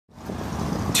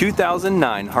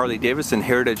2009 Harley-Davidson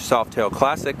Heritage Softail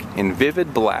Classic in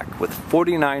vivid black with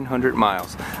 4,900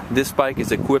 miles. This bike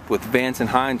is equipped with Vance &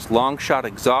 Hines long shot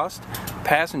exhaust,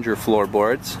 passenger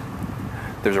floorboards.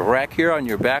 There's a rack here on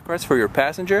your backrest for your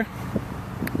passenger.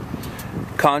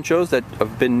 Conchos that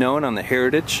have been known on the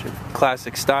Heritage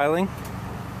Classic styling.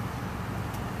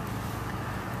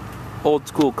 Old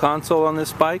school console on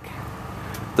this bike.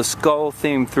 The skull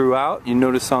theme throughout, you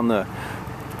notice on the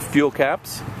fuel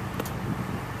caps.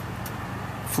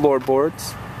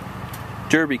 Floorboards,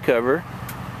 derby cover,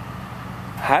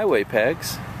 highway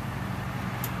pegs,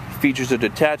 features a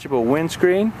detachable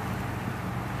windscreen,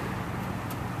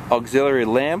 auxiliary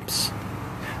lamps.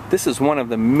 This is one of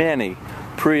the many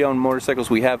pre-owned motorcycles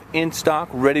we have in stock,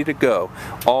 ready to go.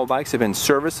 All bikes have been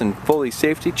serviced and fully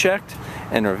safety checked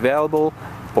and are available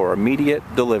for immediate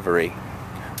delivery.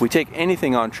 We take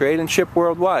anything on trade and ship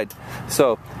worldwide.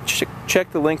 So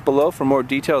check the link below for more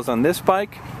details on this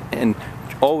bike, and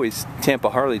always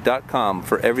TampaHarley.com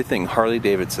for everything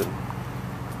Harley-Davidson.